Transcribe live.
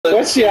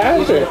What's she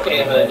after?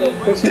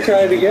 What's she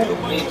trying to get?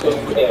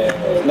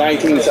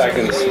 19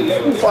 seconds.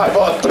 5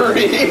 on 3.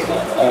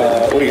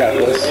 We got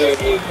this.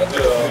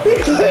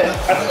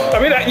 I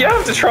mean, you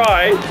have to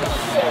try.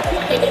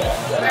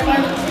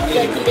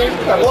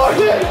 I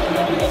blocked it.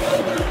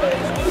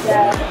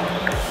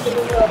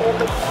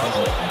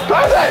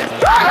 Pass it!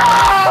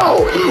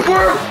 Oh!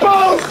 We're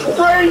both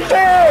right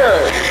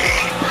there!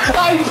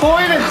 I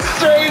pointed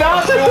straight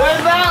up and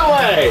went that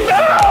way!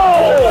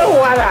 No!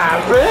 What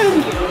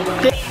happened?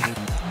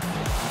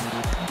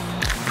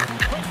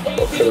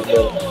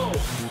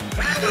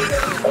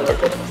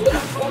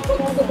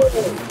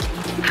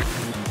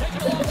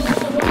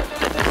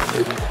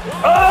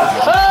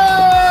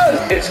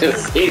 Did you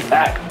see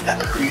that?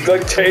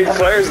 Like change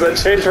players, then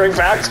change right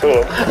back to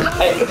him.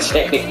 I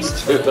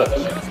changed to him.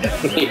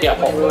 Yeah,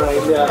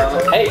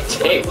 I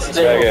changed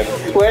to him.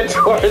 Went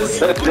towards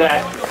the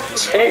net,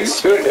 changed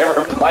to a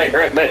different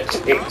player, and then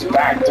changed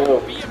back to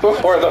him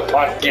before the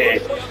puck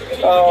game.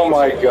 Oh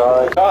my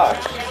god.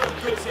 Gosh.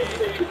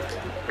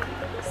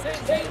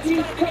 Thank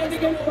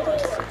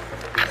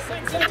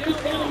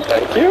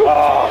you.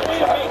 Oh,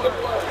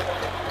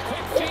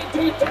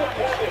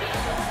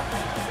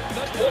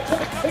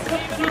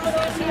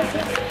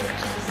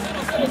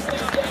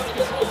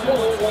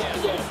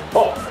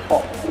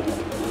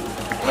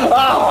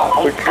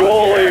 the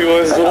goalie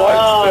was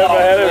one step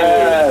ahead of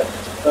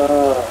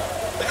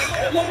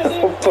you.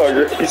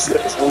 Bugger, he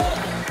says.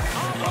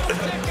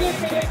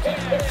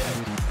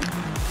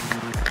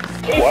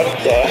 What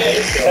the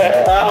heck?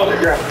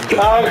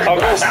 I'm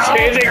just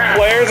changing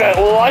players at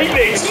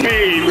lightning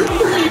speed.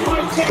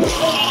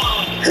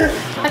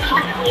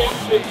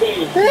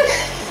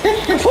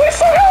 Please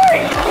stop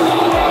going!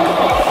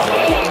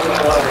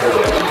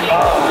 I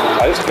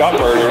just got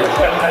murdered.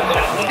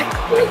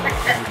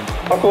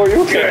 Uncle, are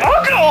you okay?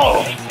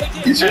 Uncle!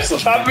 You just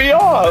chopped me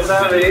off. is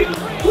that me?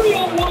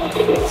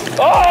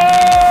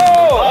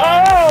 Oh!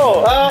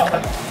 Oh!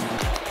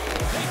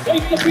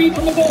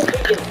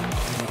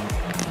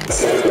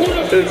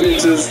 He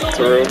just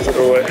throws it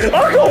away.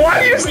 Uncle, why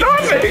are you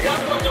stopping?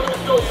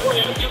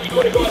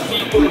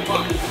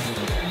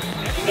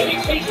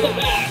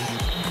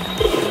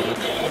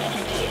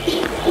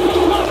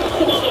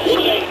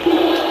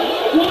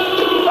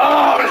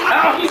 Oh,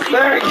 no!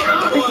 There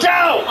you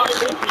go!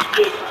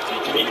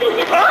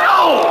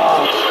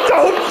 Oh!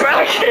 Don't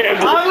backhand!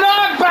 I'm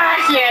not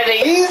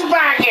backhanding! He's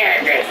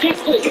backhanding!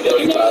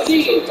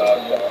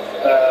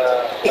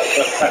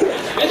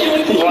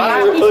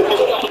 What?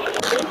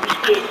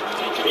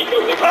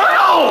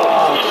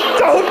 Oh!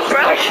 Don't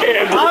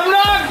backhand! I'm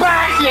not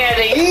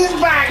backhanding! He's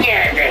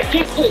backhanding!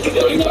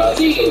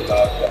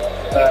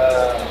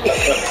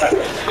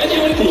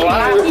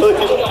 What?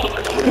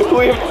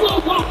 We're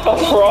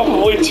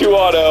probably 2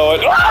 on 0.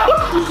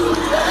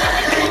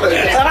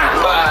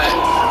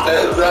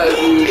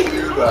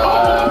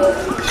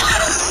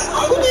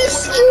 He's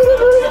shooting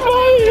right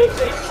by it!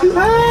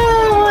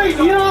 Oh my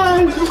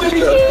god!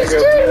 He's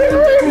shooting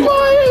right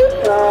by it!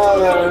 Oh,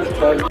 that was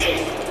funny.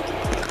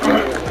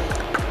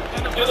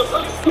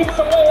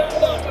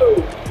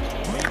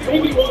 He's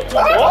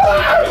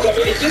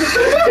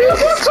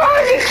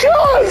trying to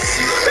kill us!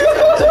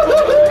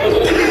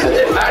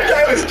 If that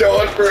guy was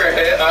going for a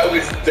hit, I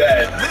was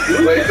dead.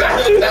 Like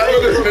that would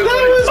have been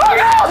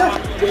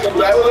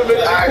that would have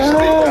been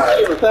actually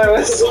bad. That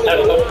was so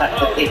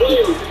funny.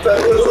 That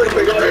was like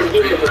the Grim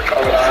Reaper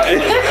coming out.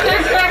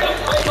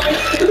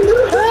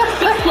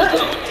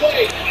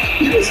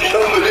 He was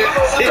coming in.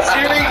 He's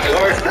shooting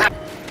towards that.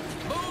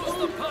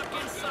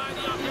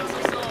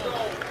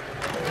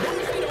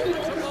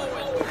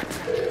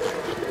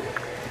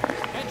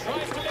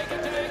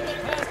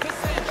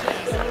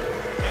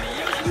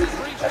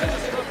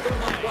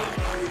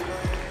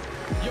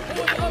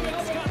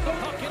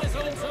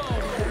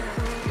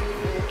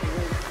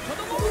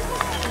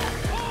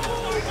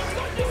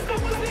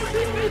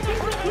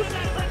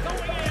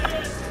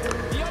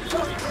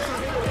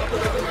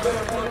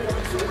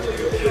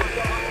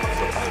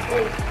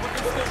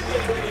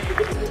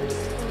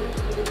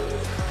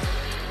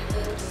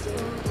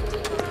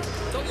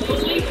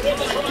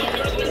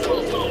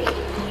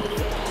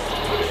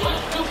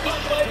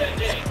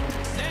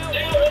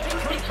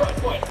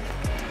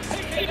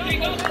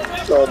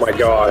 Oh my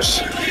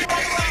gosh.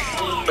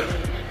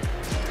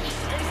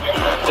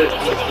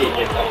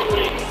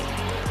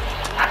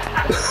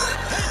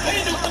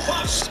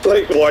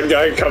 Like one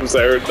guy comes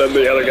out, then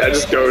the other guy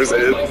just goes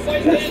in.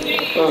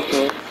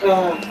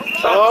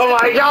 Oh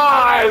my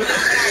god!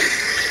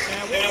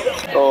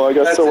 Oh, I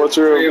got so much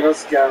room. 3 of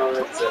us go,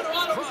 that's it.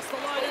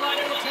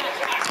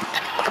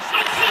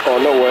 Oh,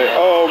 no way.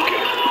 Oh, okay.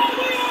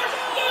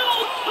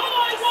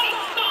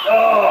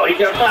 Oh, he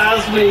got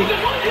past me!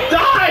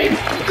 Dive!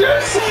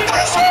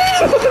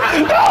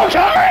 No,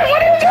 Cameron,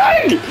 what are you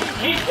doing?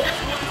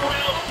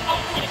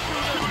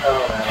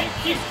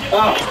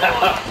 Oh,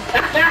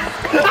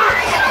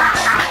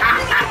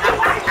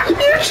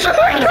 You should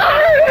have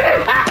covered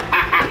it!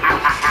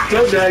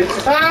 good night.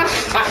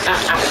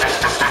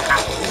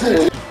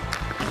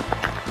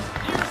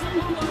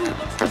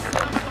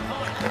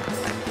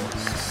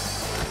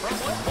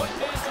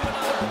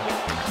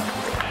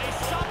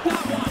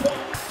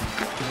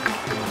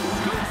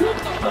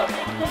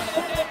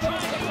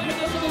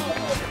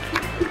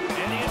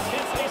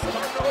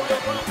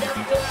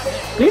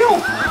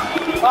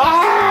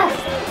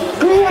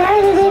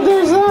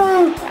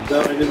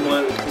 didn't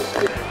want to.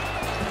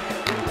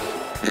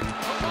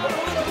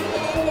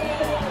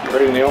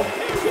 Ready, Neil?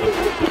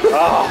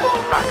 Oh,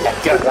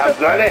 because I'm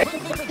running.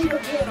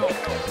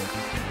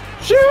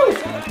 Shoot!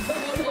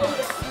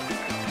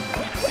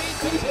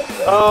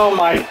 Oh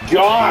my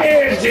God!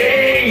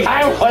 Andy!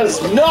 That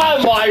was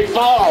not my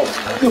fault!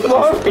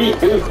 What were you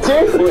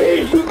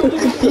doing?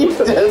 You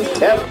just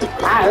kept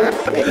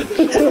passing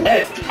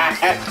and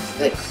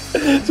passing. To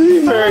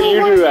be fair,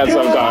 you do that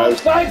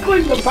sometimes.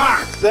 Cycling the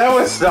box! That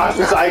was not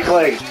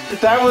cycling.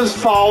 That was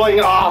falling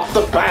off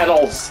the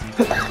pedals.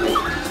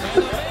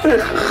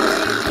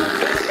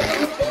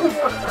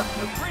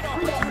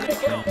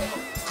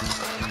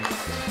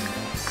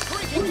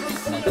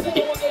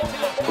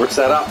 We're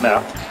set up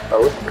now.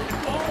 Are we?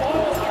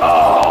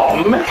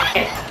 Oh man!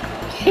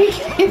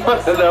 He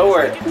wants to know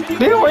where are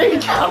you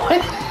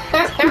going?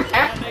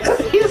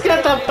 He's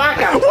got the fuck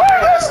up. Where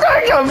did this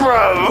guy come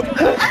from?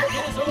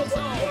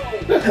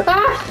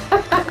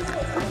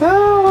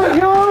 Oh my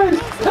God!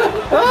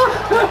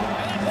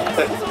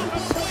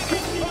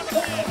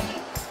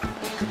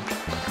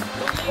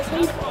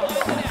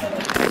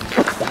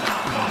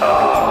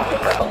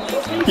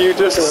 You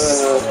just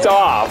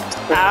stopped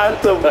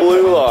at the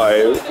blue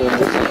line.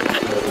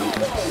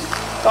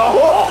 Oh.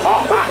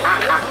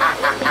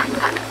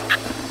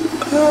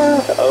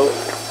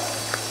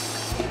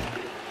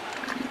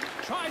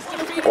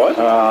 What?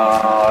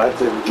 That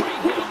didn't.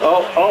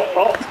 Oh!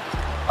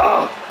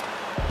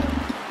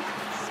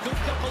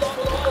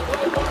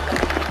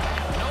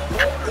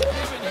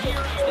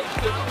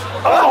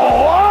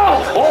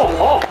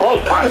 Oh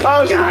my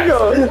God!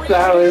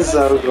 That was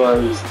so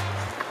close.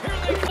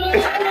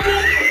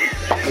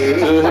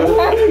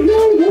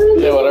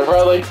 Yeah, whenever I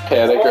like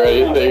panic or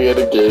anything in a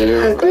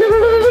game.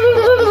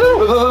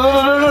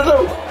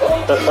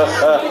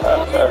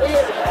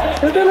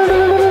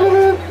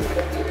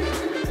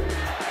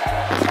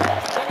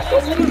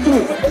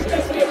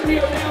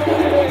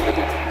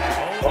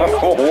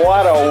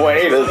 What a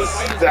way to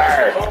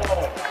start!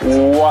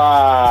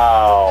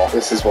 Wow!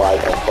 This is why I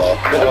don't play.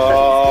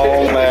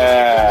 Oh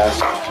man!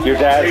 Your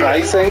dad's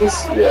icings?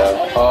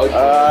 Yeah.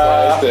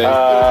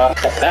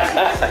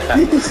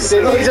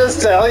 Didn't he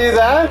just tell you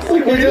that? He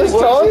just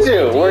told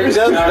you. We're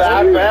just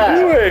that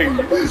bad.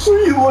 What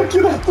are you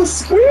looking at the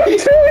screen? 2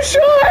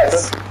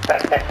 shots!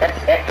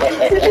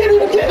 You can't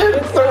even get in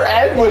their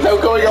end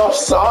without going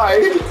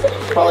offside.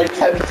 By like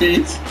 10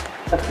 feet.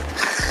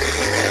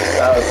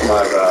 That was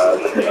my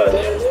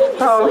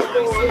bad.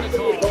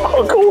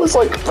 Uncle was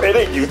like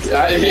pinning you.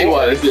 He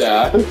was,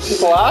 yeah.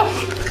 What?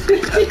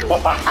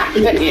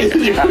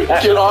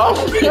 Get off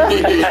me! I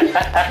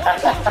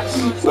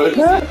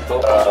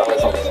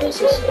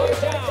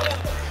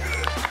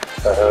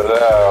don't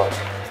know.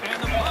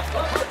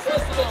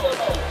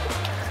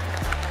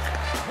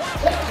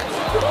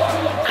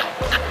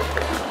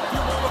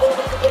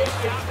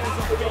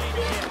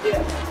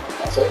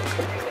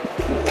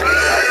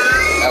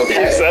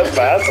 You said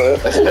pass it.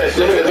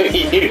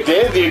 You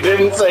did? You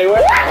didn't say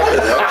what?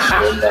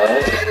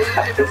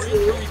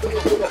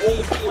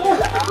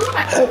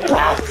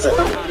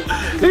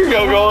 Here you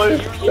go, goalie.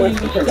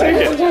 Take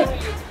it.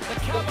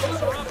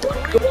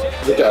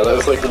 Yeah, that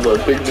was like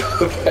limping to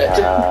the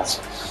bench.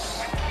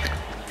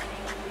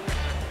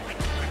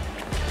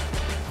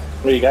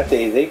 What you got,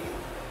 Daisy?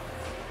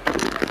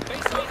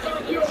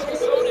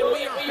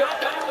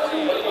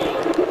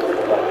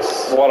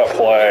 What a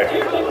play.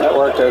 That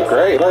worked out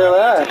great. Look at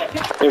that.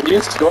 If you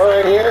score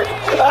right here.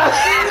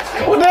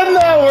 Well, didn't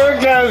that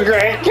work out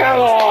great? Come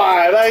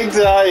on, I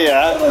tell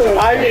ya.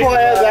 I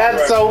planned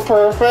that so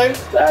perfect.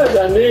 That's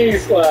a knee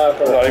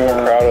slapper. I'm not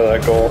even proud of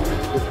that goal.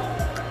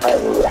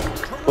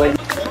 Wait.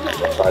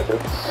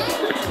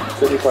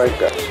 Didn't quite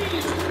go.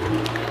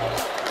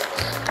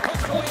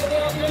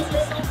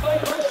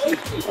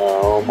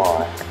 Oh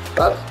my.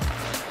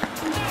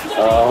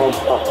 Oh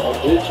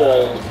my. You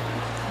try.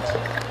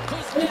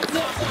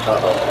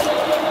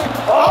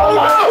 Oh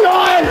my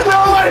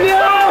God!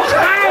 No!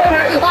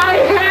 I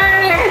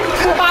had it!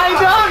 I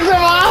knocked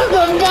him off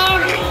the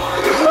buck!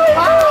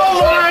 Oh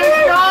my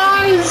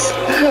gosh!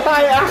 I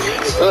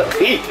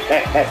actually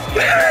had.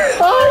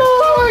 Oh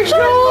my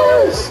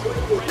gosh!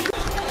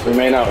 We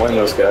may not win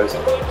this, guys.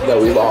 No,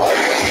 we lost.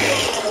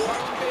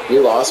 We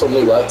lost when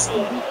we let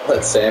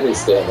Sammy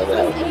stand in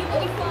that.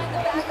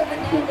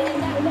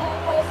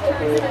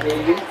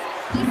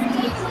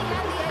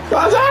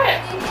 How's that?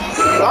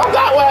 Not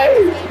that way!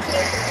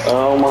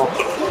 Oh my.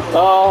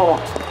 Oh.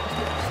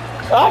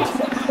 Up!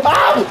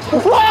 Up!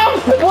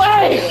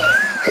 Wait!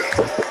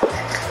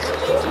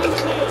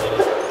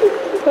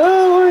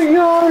 Oh my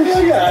gosh! I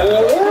got it.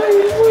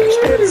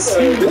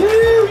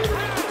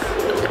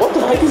 What the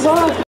heck is that?